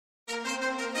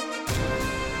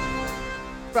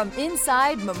From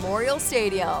inside Memorial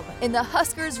Stadium in the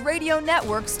Huskers Radio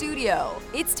Network studio,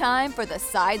 it's time for the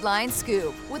Sideline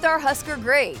Scoop with our Husker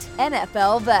great,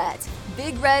 NFL vet,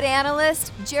 Big Red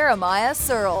analyst Jeremiah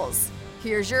Searles.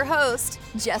 Here's your host,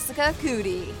 Jessica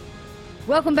Cootie.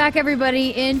 Welcome back, everybody,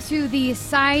 into the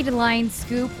Sideline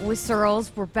Scoop with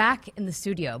Searles. We're back in the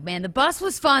studio. Man, the bus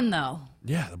was fun, though.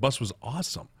 Yeah, the bus was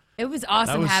awesome. It was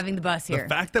awesome having the bus here. The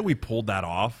fact that we pulled that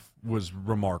off was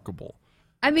remarkable.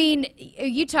 I mean,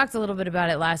 you talked a little bit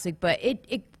about it last week, but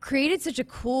it created such a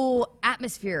cool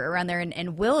atmosphere around there.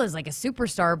 And Will is like a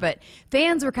superstar, but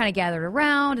fans were kind of gathered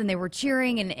around and they were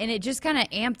cheering, and it just kind of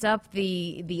amped up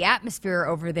the atmosphere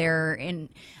over there. And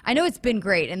I know it's been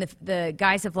great, and the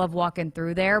guys have loved walking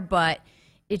through there, but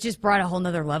it just brought a whole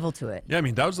nother level to it. Yeah, I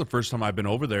mean, that was the first time I've been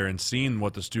over there and seen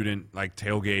what the student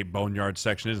tailgate boneyard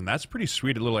section is, and that's pretty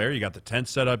sweet, a little area. You got the tent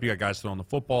set up, you got guys throwing the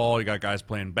football, you got guys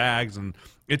playing bags, and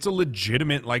it's a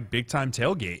legitimate big-time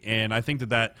tailgate. And I think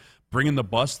that bringing the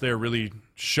bus there really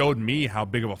showed me how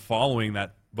big of a following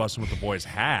that Bussin' with the Boys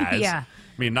has. Yeah.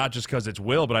 I mean, not just because it's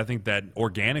Will, but I think that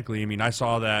organically, I mean, I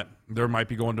saw that there might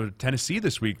be going to Tennessee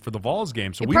this week for the Vols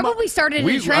game. So we probably started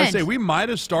a trend. I say we might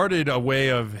have started a way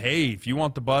of, hey, if you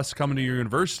want the bus coming to your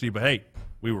university, but hey,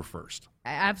 we were first.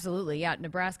 Absolutely, yeah.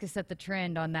 Nebraska set the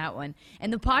trend on that one.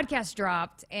 And the podcast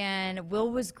dropped, and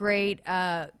Will was great.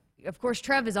 Of course,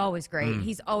 Trev is always great.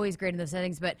 He's always great in those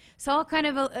settings. But Scott kind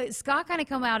of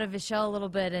come out of his shell a little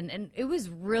bit, and it was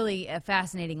really a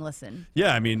fascinating listen.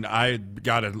 Yeah, I mean, I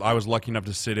was lucky enough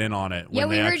to sit in on it when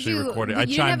they actually recorded. I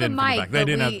you chimed didn't have in a mic, from the back. They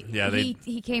didn't have. Yeah,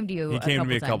 he came to you. He came to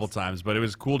me a couple times, but it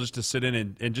was cool just to sit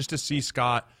in and just to see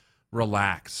Scott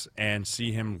relax and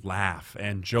see him laugh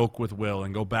and joke with Will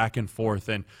and go back and forth.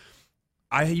 And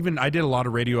I did a lot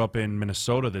of radio up in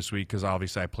Minnesota this week because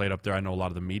obviously I played up there. I know a lot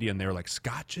of the media, and they were like,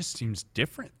 Scott just seems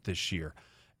different this year.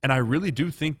 And I really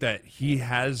do think that he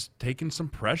has taken some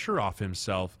pressure off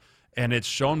himself, and it's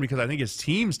shown because I think his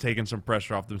team's taken some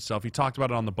pressure off himself. He talked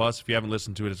about it on the bus. If you haven't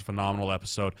listened to it, it's a phenomenal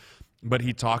episode. But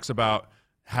he talks about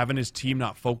having his team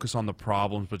not focus on the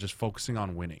problems, but just focusing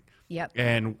on winning. Yep.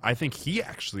 And I think he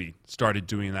actually started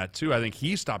doing that too. I think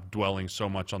he stopped dwelling so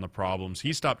much on the problems.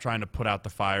 He stopped trying to put out the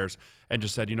fires and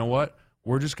just said, you know what?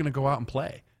 We're just going to go out and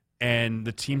play. And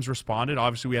the team's responded.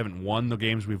 Obviously, we haven't won the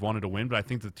games we've wanted to win, but I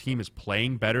think the team is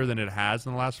playing better than it has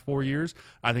in the last 4 years.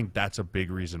 I think that's a big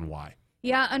reason why.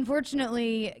 Yeah,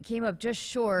 unfortunately, came up just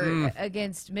short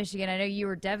against Michigan. I know you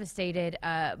were devastated,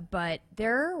 but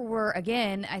there were,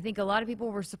 again, I think a lot of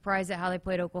people were surprised at how they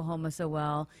played Oklahoma so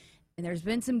well. And there's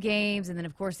been some games, and then,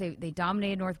 of course, they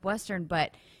dominated Northwestern.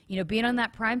 But, being on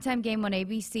that primetime game on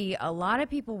ABC, a lot of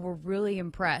people were really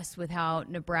impressed with how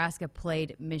Nebraska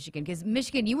played Michigan. Because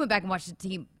Michigan, you went back and watched the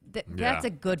team. That's a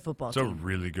good football team. It's a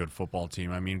really good football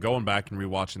team. I mean, going back and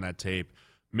rewatching that tape,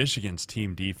 Michigan's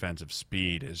team defensive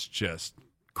speed is just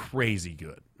crazy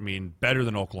good. I mean, better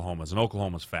than Oklahoma's, and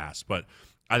Oklahoma's fast. But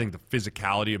I think the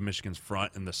physicality of Michigan's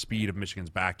front and the speed of Michigan's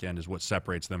back end is what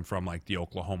separates them from, the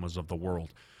Oklahomas of the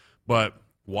world. But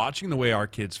watching the way our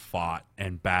kids fought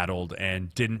and battled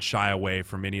and didn't shy away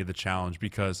from any of the challenge,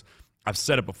 because I've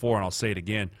said it before and I'll say it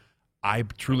again, I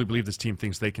truly believe this team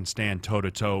thinks they can stand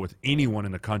toe-to-toe with anyone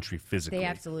in the country physically. They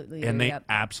absolutely And do, they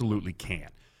absolutely can.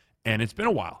 And it's been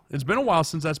a while. It's been a while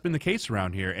since that's been the case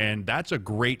around here, and that's a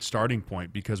great starting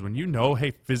point, because when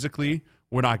hey, physically,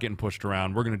 we're not getting pushed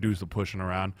around, we're going to do the pushing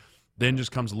around, then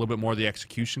just comes a little bit more of the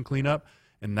execution cleanup,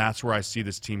 and that's where I see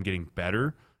this team getting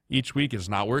better each week. It's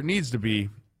not where it needs to be,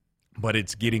 but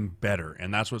it's getting better.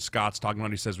 And that's what Scott's talking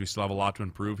about. He says we still have a lot to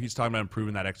improve. He's talking about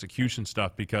improving that execution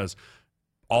stuff, because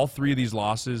all three of these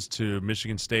losses to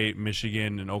Michigan State,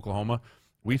 Michigan, and Oklahoma,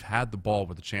 we've had the ball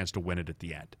with a chance to win it at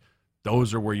the end.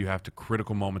 Those are where you have to,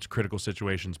 critical moments, critical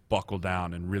situations, buckle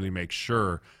down and really make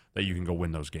sure that you can go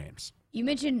win those games. You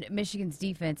mentioned Michigan's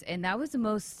defense, and that was the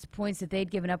most points that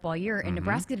they'd given up all year, and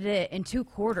Nebraska did it in 2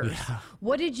 quarters. Yeah.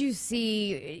 What did you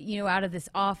see, out of this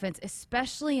offense,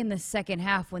 especially in the second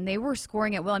half when they were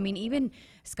scoring at will? I mean, even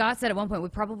Scott said at one point, we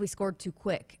probably scored too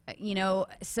quick,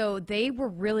 so they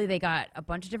got a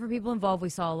bunch of different people involved. We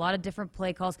saw a lot of different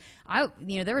play calls.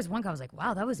 There was one guy I was like,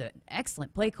 wow, that was an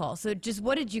excellent play call. So just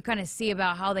what did you kind of see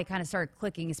about how they kind of started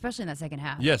clicking, especially in that second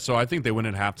half? Yeah, so I think they went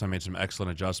at halftime, made some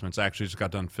excellent adjustments. I actually just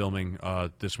got done filming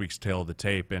this week's Tale of the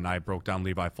Tape, and I broke down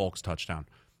Levi Folk's touchdown.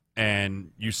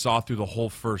 And you saw through the whole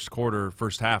first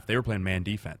half, they were playing man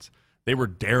defense. They were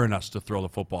daring us to throw the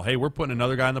football. Hey, we're putting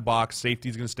another guy in the box.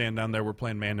 Safety's going to stand down there. We're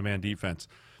playing man-to-man defense.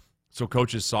 So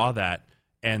coaches saw that,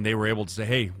 and they were able to say,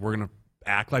 hey, we're going to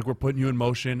act like we're putting you in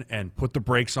motion and put the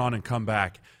brakes on and come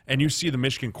back. And you see the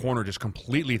Michigan corner just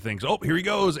completely thinks, oh, here he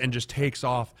goes, and just takes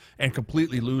off and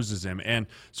completely loses him. And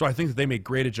so I think that they made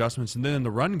great adjustments. And then in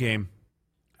the run game,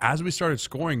 as we started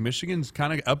scoring, Michigan's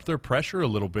kind of upped their pressure a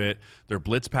little bit. Their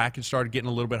blitz package started getting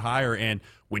a little bit higher. And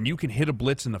when you can hit a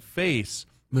blitz in the face,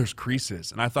 there's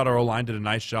creases. And I thought our O-line did a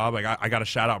nice job. I got to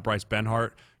shout out Bryce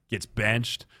Benhart, gets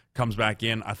benched, comes back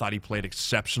in. I thought he played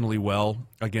exceptionally well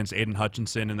against Aiden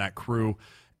Hutchinson and that crew,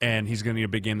 and he's going to need a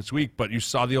big game this week. But you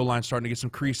saw the O-line starting to get some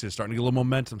creases, starting to get a little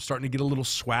momentum, starting to get a little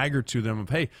swagger to them of,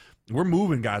 hey, we're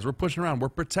moving, guys. We're pushing around. We're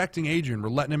protecting Adrian. We're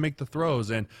letting him make the throws.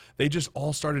 And they just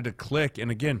all started to click. And,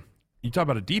 again, you talk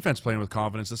about a defense playing with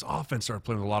confidence. This offense started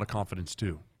playing with a lot of confidence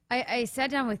too. I sat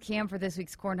down with Cam for this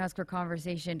week's Cornhusker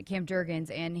conversation, Cam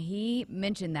Jurgens, and he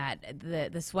mentioned that,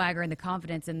 the swagger and the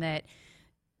confidence, and that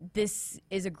this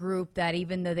is a group that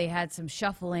even though they had some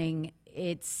shuffling,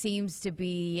 it seems to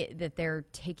be that they're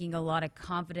taking a lot of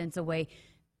confidence away,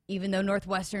 even though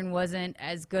Northwestern wasn't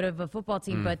as good of a football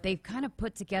team, but they've kind of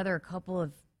put together a couple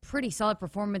of pretty solid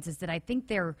performances that I think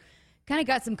they're kind of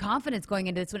got some confidence going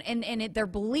into this one, and they're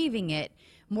believing it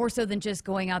more so than just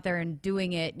going out there and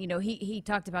doing it. You know, he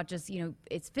talked about just, you know,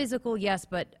 it's physical, yes,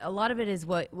 but a lot of it is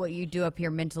what you do up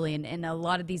here mentally, and a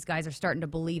lot of these guys are starting to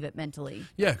believe it mentally.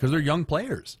 Yeah, because they're young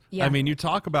players. Yeah. I mean, you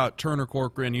talk about Turner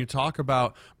Corcoran, you talk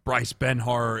about Bryce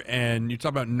Benhart, and you talk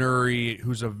about Nuri,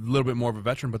 who's a little bit more of a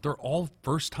veteran, but they're all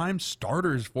first-time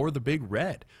starters for the Big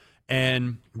Red.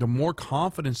 And the more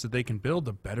confidence that they can build,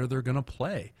 the better they're going to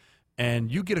play.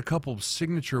 And you get a couple of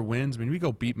signature wins. I mean, we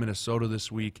go beat Minnesota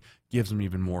this week, gives them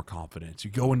even more confidence. You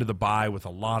go into the bye with a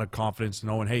lot of confidence,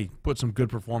 knowing, hey, put some good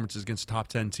performances against a top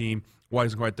 10 team.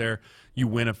 Wise right there. You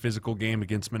win a physical game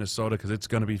against Minnesota because it's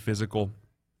going to be physical.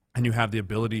 And you have the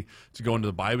ability to go into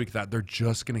the bye week that they're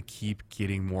just going to keep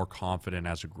getting more confident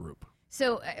as a group.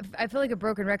 So I feel like a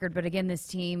broken record, but again, this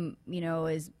team, you know,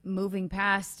 is moving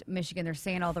past Michigan. They're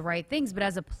saying all the right things. But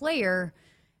as a player,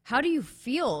 how do you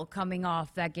feel coming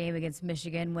off that game against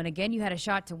Michigan when, again, you had a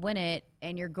shot to win it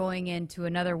and you're going into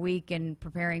another week and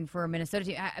preparing for a Minnesota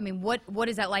team? I mean, what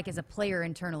is that like as a player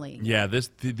internally? Yeah,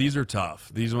 these are tough.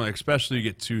 These, especially you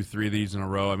get 2-3 of these in a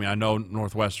row. I mean, I know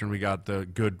Northwestern, we got the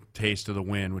good taste of the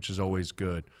win, which is always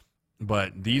good.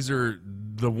 But these are –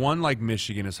 the one like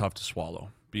Michigan is tough to swallow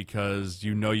because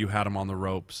you know you had them on the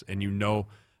ropes, and you know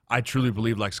 – I truly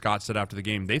believe, like Scott said after the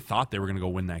game, they thought they were going to go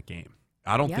win that game.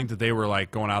 I don't think that they were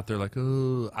like going out there like,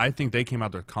 oh, I think they came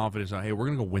out there confident, hey, we're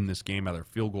going to go win this game, either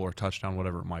field goal or touchdown,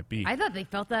 whatever it might be. I thought they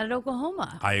felt that at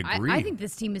Oklahoma. I agree. I think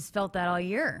this team has felt that all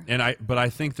year. But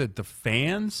I think that the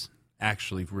fans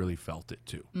actually really felt it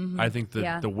too. Mm-hmm. I think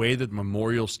that the way that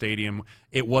Memorial Stadium,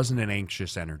 it wasn't an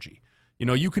anxious energy. You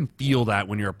know, you can feel that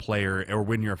when you're a player or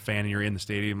when you're a fan and you're in the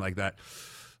stadium like that.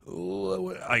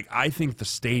 I think the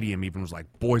stadium even was like,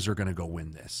 boys are going to go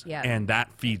win this. Yeah. And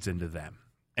that feeds into them.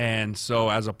 And so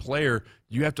as a player,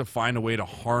 you have to find a way to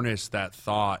harness that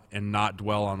thought and not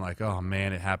dwell on like, oh,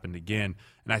 man, it happened again.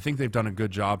 And I think they've done a good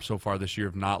job so far this year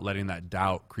of not letting that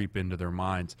doubt creep into their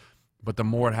minds. But the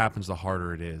more it happens, the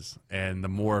harder it is. And the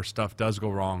more stuff does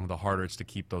go wrong, the harder it's to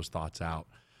keep those thoughts out.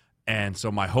 And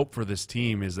so my hope for this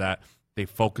team is that they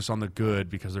focus on the good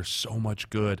because there's so much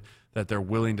good that they're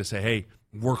willing to say, hey,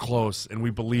 we're close and we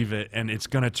believe it and it's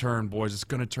going to turn, boys. It's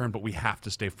going to turn, but we have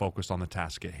to stay focused on the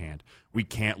task at hand. We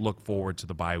can't look forward to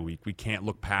the bye week. We can't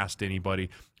look past anybody.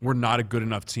 We're not a good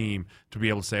enough team to be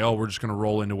able to say, oh, we're just going to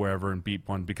roll into wherever and beat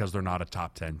one because they're not a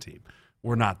top 10 team.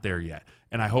 We're not there yet.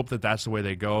 And I hope that that's the way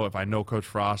they go. If I know Coach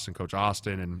Frost and Coach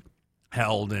Austin and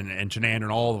Held and Janan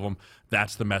and all of them,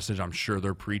 that's the message I'm sure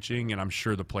they're preaching, and I'm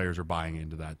sure the players are buying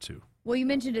into that too. Well, you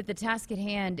mentioned it. The task at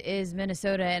hand is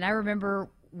Minnesota, and I remember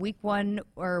week one,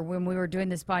 or when we were doing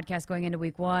this podcast going into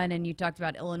week one, and you talked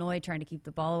about Illinois trying to keep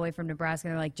the ball away from Nebraska.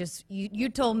 And they're like, you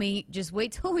told me, just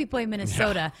wait till we play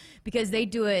Minnesota because they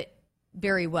do it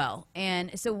very well.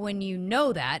 And so when you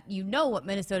know that, you know what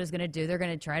Minnesota's going to do. They're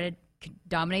going to try to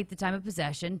dominate the time of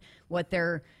possession, what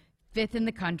they're fifth in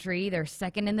the country, they're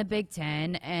second in the Big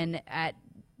Ten, and at,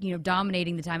 you know,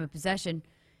 dominating the time of possession.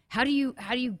 How do you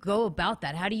go about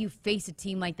that? How do you face a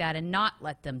team like that and not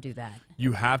let them do that?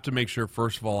 You have to make sure,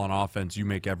 first of all, on offense, you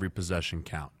make every possession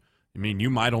count. I mean, you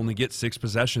might only get 6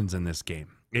 possessions in this game.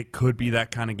 It could be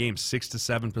that kind of game, 6 to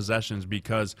 7 possessions,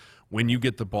 because when you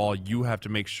get the ball, you have to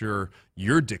make sure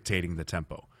you're dictating the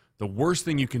tempo. The worst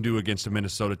thing you can do against a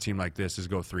Minnesota team like this is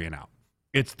go 3 and out.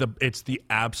 It's the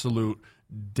absolute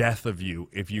death of you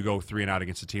if you go 3 and out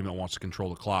against a team that wants to control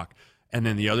the clock. And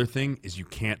then the other thing is you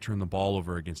can't turn the ball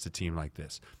over against a team like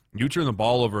this. You turn the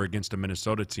ball over against a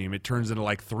Minnesota team, it turns into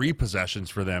like 3 possessions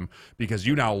for them because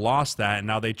you now lost that, and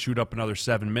now they chewed up another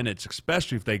 7 minutes,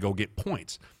 especially if they go get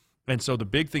points. And so the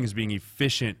big thing is being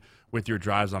efficient with your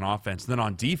drives on offense. Then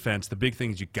on defense, the big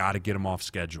thing is you got to get them off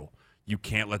schedule. You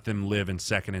can't let them live in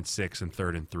 2nd and 6 and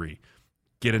 3rd and 3.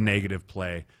 Get a negative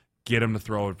play. Get them to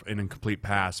throw an incomplete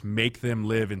pass. Make them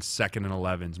live in 2nd and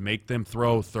 11s. Make them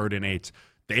throw 3rd and 8s.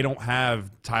 They don't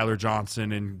have Tyler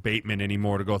Johnson and Bateman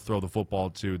anymore to go throw the football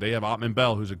to. They have Ottman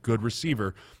Bell, who's a good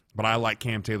receiver, but I like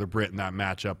Cam Taylor-Britt in that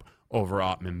matchup over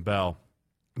Ottman Bell.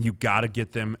 You got to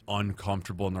get them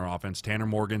uncomfortable in their offense. Tanner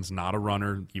Morgan's not a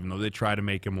runner, even though they try to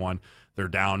make him one. They're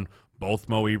down. Both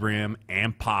Mo Ibrahim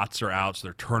and Potts are out, so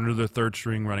they're turning to their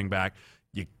 3rd-string running back.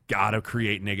 You got to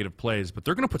create negative plays, but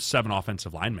they're going to put 7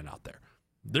 offensive linemen out there.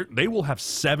 They will have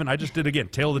 7. I just did again,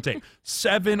 tail of the tape.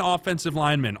 7 offensive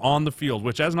linemen on the field,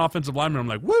 which as an offensive lineman, I'm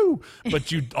like, woo!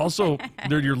 But you also,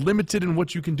 you're limited in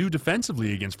what you can do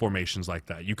defensively against formations like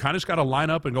that. You kind of just got to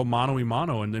line up and go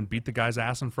mano-a-mano and then beat the guy's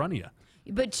ass in front of you.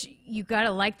 But you got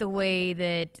to like the way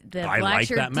that the black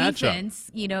shirt defense,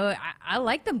 I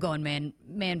like them going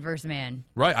man versus man.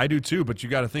 Right, I do too, but you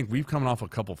got to think we've come off a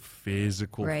couple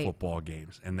physical football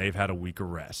games, and they've had a week of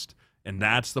rest. And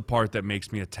that's the part that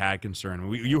makes me a tad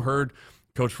concerned. You heard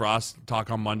Coach Frost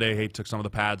talk on Monday, hey, took some of the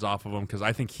pads off of them because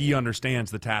I think he understands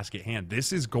the task at hand.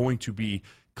 This is going to be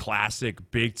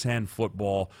classic Big Ten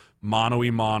football,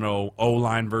 mano-a-mano,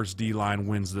 O-line versus D-line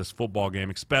wins this football game,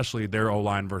 especially their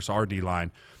O-line versus our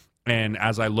D-line. And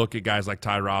as I look at guys like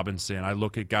Ty Robinson, I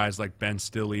look at guys like Ben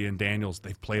Stille and Daniels,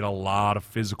 they've played a lot of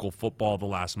physical football the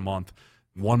last month.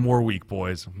 One more week,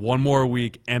 boys. One more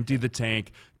week, empty the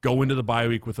tank, go into the bye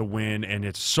week with a win, and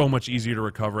it's so much easier to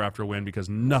recover after a win because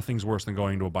nothing's worse than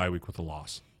going into a bye week with a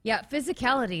loss. Yeah,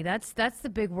 physicality. That's the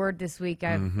big word this week.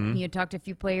 I've talked to a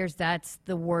few players. That's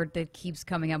the word that keeps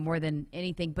coming up more than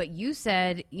anything. But you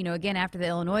said, again, after the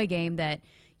Illinois game that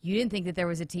you didn't think that there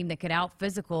was a team that could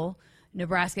out-physical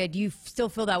Nebraska. Do you still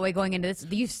feel that way going into this?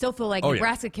 Do you still feel like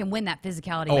Nebraska can win that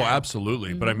physicality battle?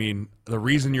 Absolutely. But, I mean, the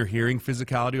reason you're hearing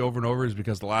physicality over and over is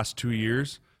because the last 2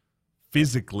 years,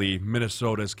 physically,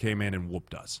 Minnesota's came in and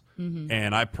whooped us.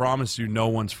 And I promise you no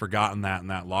one's forgotten that in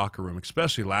that locker room,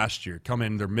 especially last year. Come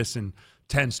in, they're missing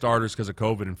 10 starters because of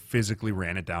COVID and physically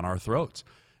ran it down our throats.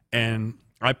 And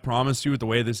I promise you with the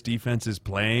way this defense is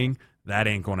playing, that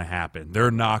ain't going to happen.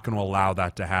 They're not going to allow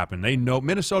that to happen. They know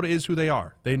Minnesota is who they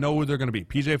are. They know who they're going to be.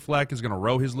 PJ Fleck is going to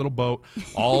row his little boat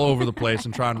all over the place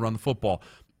and try and run the football.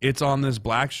 It's on this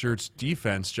black shirts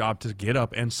defense job to get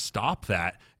up and stop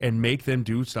that and make them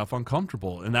do stuff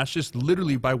uncomfortable. And that's just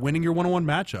literally by winning your one-on-one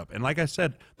matchup. And like I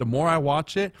said, the more I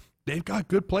watch it, they've got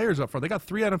good players up front. They got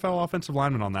 3 NFL offensive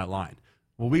linemen on that line.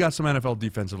 Well, we got some NFL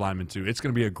defensive linemen too. It's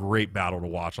going to be a great battle to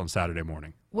watch on Saturday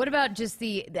morning. What about just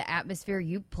the atmosphere?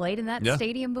 You played in that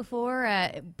stadium before,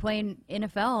 playing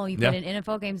NFL. You played in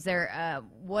NFL games there.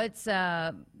 What's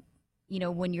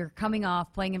when you're coming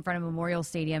off playing in front of Memorial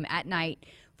Stadium at night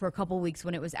for a couple weeks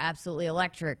when it was absolutely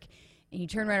electric, and you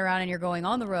turn right around and you're going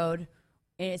on the road,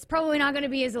 and it's probably not going to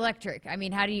be as electric. I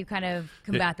mean, how do you kind of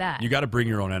combat that? You got to bring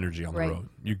your own energy on the road.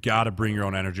 You got to bring your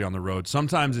own energy on the road.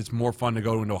 Sometimes it's more fun to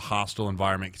go into a hostile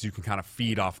environment because you can kind of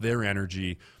feed off their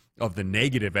energy of the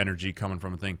negative energy coming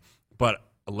from a thing. But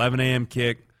 11 a.m.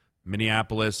 kick,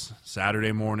 Minneapolis,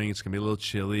 Saturday morning, it's going to be a little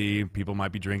chilly. People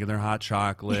might be drinking their hot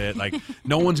chocolate. Like,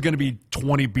 no one's going to be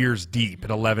 20 beers deep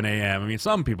at 11 a.m. I mean,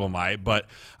 some people might, but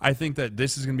I think that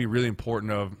this is going to be really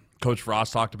important of Coach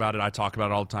Frost talked about it. I talk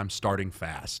about it all the time, starting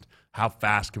fast. How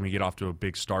fast can we get off to a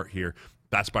big start here?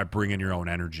 That's by bringing your own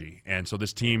energy. And so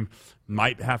this team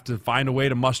might have to find a way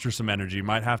to muster some energy,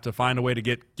 might have to find a way to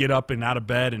get up and out of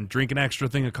bed and drink an extra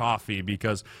thing of coffee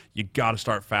because you got to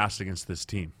start fast against this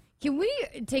team. Can we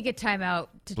take a time out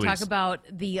to talk about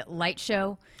the light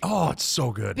show? Oh, it's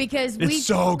so good. Because we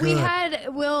had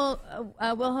Will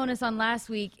Honas on last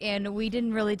week, and we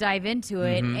didn't really dive into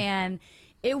it, and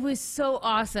it was so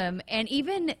awesome. And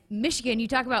even Michigan, you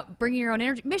talk about bringing your own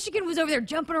energy. Michigan was over there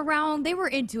jumping around. They were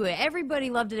into it. Everybody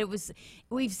loved it.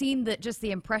 We've seen just the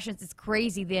impressions. It's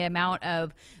crazy the amount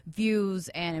of views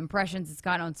and impressions it's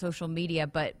gotten on social media.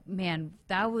 But, man,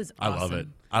 that was awesome. I love it.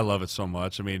 I love it so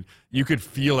much. I mean, you could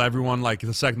feel everyone, like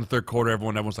the second and third quarter,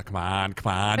 everyone's like, come on,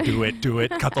 do it,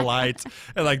 cut the lights.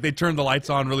 And like they turned the lights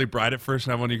on really bright at first,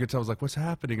 and everyone you could tell was like, what's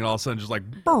happening? And all of a sudden just like,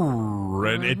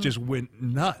 brrr, and it just went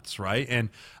nuts, right? And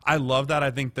I love that.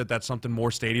 I think that that's something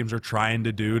more stadiums are trying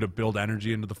to do to build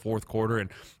energy into the fourth quarter. And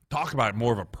talk about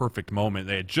more of a perfect moment.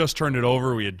 They had just turned it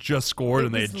over. We had just scored,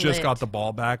 and they had just got the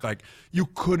ball back. Like, you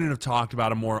couldn't have talked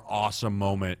about a more awesome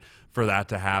moment for that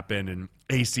to happen, and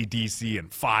AC/DC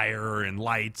and fire and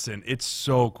lights, and it's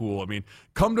so cool. I mean,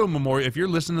 come to a Memorial. If you're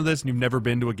listening to this and you've never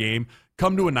been to a game,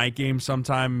 come to a night game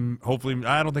sometime. Hopefully,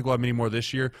 I don't think we'll have many more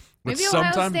this year, but Maybe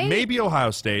Ohio State? maybe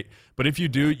Ohio State. But if you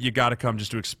do, you got to come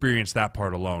just to experience that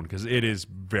part alone, because it is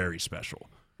very special.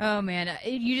 Oh, man.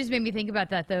 You just made me think about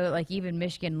that, though. Like, even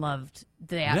Michigan loved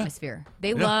the atmosphere.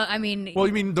 They love, I mean. Well,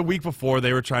 you mean the week before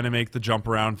they were trying to make the jump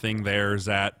around thing theirs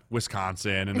at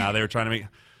Wisconsin, and now they were trying to make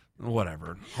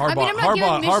whatever.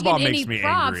 Harbaugh makes me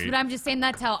props, angry. But I'm just saying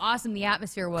that's how awesome the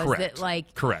atmosphere was. Correct. That,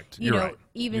 like, Correct. You You're know, right.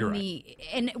 even You're the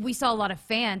and we saw a lot of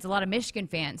fans, a lot of Michigan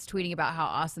fans tweeting about how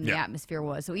awesome the Yeah. atmosphere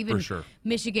was. So even For sure.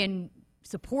 Michigan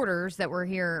supporters that were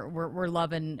here were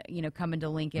loving, coming to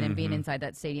Lincoln and being inside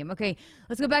that stadium. Okay,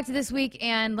 let's go back to this week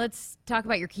and let's talk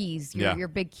about your keys, your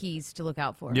big keys to look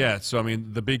out for. Yeah, so I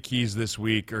mean, the big keys this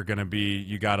week are going to be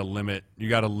you got to limit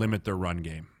their run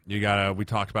game. We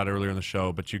talked about it earlier in the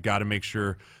show, but you got to make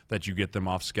sure that you get them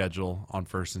off schedule on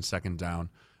first and second down.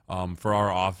 For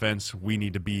our offense, we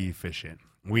need to be efficient.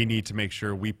 We need to make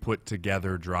sure we put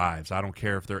together drives. I don't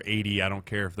care if they're 80, I don't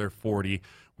care if they're 40.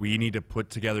 We need to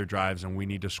put together drives, and we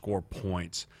need to score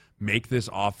points. Make this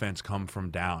offense come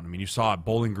from down. I mean, you saw it.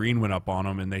 Bowling Green went up on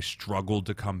them, and they struggled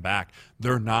to come back.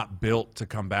 They're not built to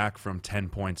come back from 10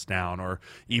 points down or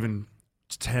even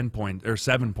 7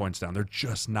 points down. They're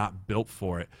just not built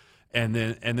for it. And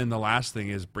then the last thing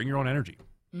is bring your own energy.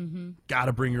 Got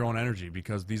to bring your own energy,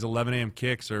 because these 11 a.m.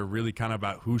 kicks are really kind of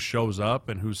about who shows up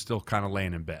and who's still kind of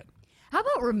laying in bed. How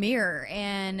about Ramir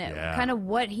and kind of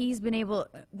what he's been able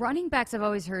 – running backs I've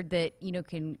always heard that,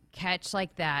 can catch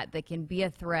like that can be a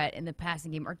threat in the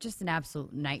passing game are just an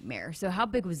absolute nightmare. So how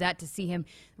big was that to see him?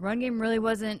 The run game really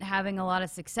wasn't having a lot of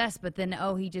success, but then,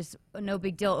 he just – no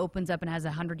big deal, opens up and has a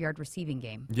 100-yard receiving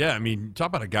game. Yeah, I mean, talk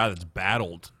about a guy that's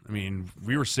battled. I mean,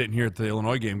 we were sitting here at the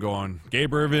Illinois game going,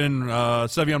 Gabe Ervin,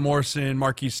 Sevion Morrison,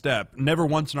 Marquise Stepp. Never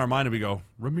once in our mind did we go,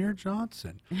 Ramir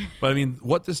Johnson. But, I mean,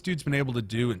 what this dude's been able to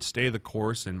do and stay the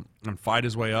course and fight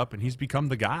his way up, and he's become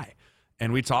the guy.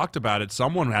 And we talked about it.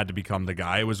 Someone had to become the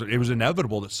guy. It was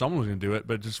inevitable that someone was going to do it,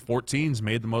 but just 14's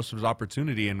made the most of his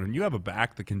opportunity. And when you have a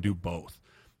back that can do both,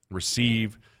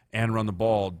 receive and run the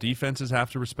ball, defenses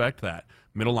have to respect that.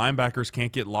 Middle linebackers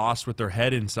can't get lost with their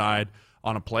head inside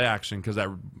on a play action, because that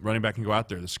running back can go out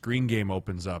there. The screen game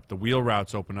opens up. The wheel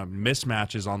routes open up.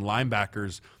 Mismatches on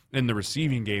linebackers in the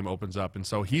receiving game opens up. And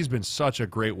so he's been such a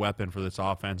great weapon for this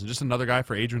offense, and just another guy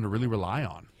for Adrian to really rely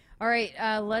on. All right,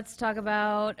 let's talk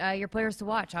about your players to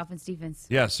watch, offense, defense.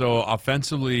 Yeah, so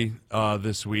offensively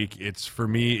this week, it's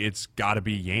got to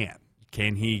be Yan.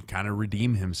 Can he kind of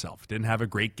redeem himself? Didn't have a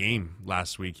great game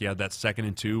last week. He had that 2nd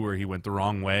and 2 where he went the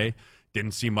wrong way.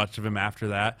 Didn't see much of him after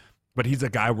that. But he's a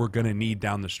guy we're going to need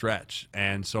down the stretch.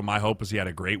 And so my hope is he had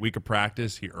a great week of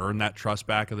practice. He earned that trust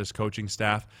back of this coaching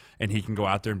staff, and he can go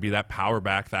out there and be that power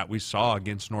back that we saw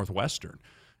against Northwestern.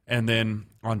 And then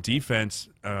on defense,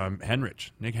 Nick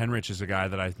Henrich is a guy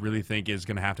that I really think is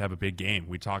going to have a big game.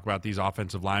 We talk about these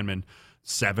offensive linemen,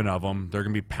 7 of them. They're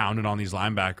going to be pounding on these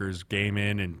linebackers game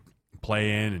in and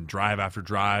play in and drive after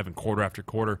drive and quarter after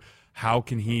quarter. How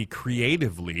can he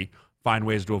creatively find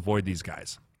ways to avoid these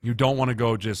guys? You don't want to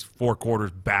go just 4 quarters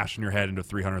bashing your head into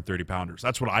 330-pounders.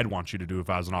 That's what I'd want you to do if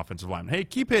I was an offensive lineman. Hey,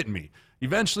 keep hitting me.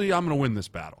 Eventually, I'm going to win this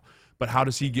battle. But how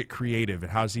does he get creative?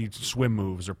 And how does he swim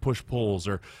moves or push pulls?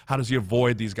 Or how does he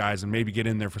avoid these guys and maybe get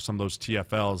in there for some of those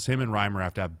TFLs? Him and Reimer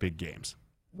have to have big games.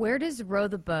 Where does Row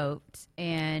the Boat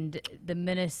and the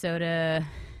Minnesota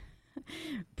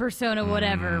persona,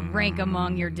 whatever, rank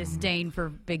among your disdain for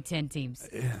Big Ten teams?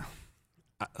 Yeah.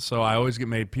 So I always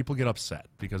people get upset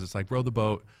because it's like, row the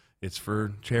boat, it's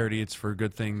for charity, it's for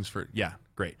good things, yeah,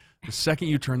 great. The second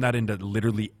you turn that into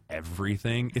literally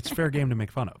everything, it's fair game to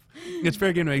make fun of. It's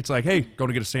fair game to make, it's like, hey, going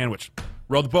to get a sandwich.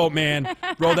 Row the boat, man.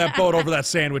 Row that boat over that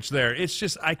sandwich there. It's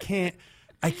just, I can't,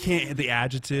 the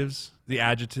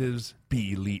adjectives,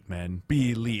 be elite, man.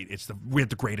 Be elite. We have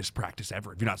the greatest practice ever.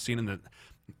 Have you not seen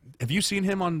have you seen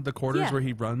him on the quarters where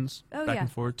he runs back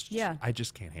and forth? Yeah. I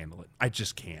just can't handle it. I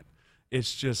just can't.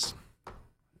 It's just,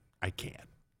 I can't.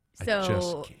 So, I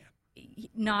just can't.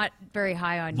 Not very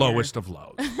high on lowest of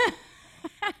lows.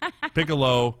 Pick a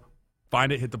low,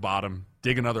 find it, hit the bottom,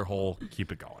 dig another hole,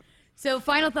 keep it going. So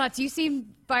final thoughts. You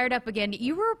seem fired up again.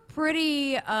 You were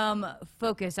pretty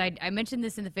focused. I mentioned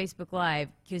this in the Facebook Live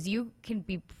because you can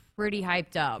be pretty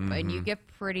hyped up and you get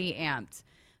pretty amped.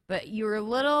 But you were a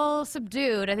little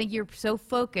subdued. I think you're so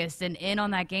focused and in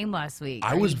on that game last week.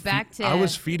 I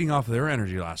was feeding off their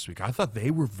energy last week. I thought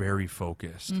they were very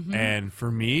focused. And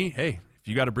for me, hey, if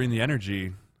you got to bring the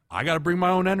energy, I got to bring my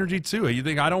own energy too. You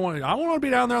think I want to be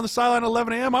down there on the sideline at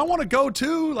 11 a.m. I want to go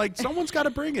too. Like, someone's got to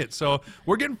bring it. So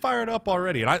we're getting fired up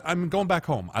already. And I'm going back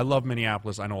home. I love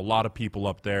Minneapolis. I know a lot of people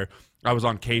up there. I was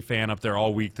on K-Fan up there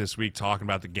all week this week talking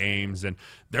about the games, and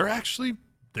they're actually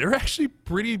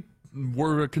pretty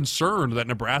were concerned that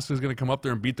Nebraska is going to come up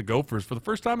there and beat the Gophers for the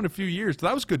first time in a few years. So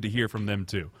that was good to hear from them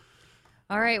too.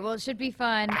 All right, well, it should be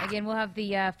fun. Again, we'll have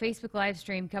the Facebook live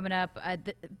stream coming up.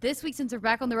 This week, since we're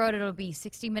back on the road, it'll be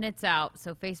 60 minutes out.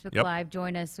 So Facebook Live,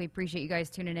 join us. We appreciate you guys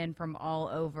tuning in from all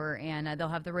over, and they'll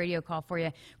have the radio call for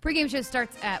you. Pre-game show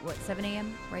starts at, 7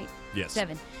 a.m., right? Yes.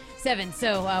 7.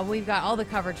 So we've got all the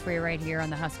coverage for you right here on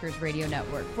the Huskers Radio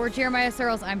Network. For Jeremiah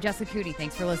Searles, I'm Jessica Cootie.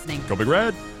 Thanks for listening. Go Big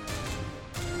Red.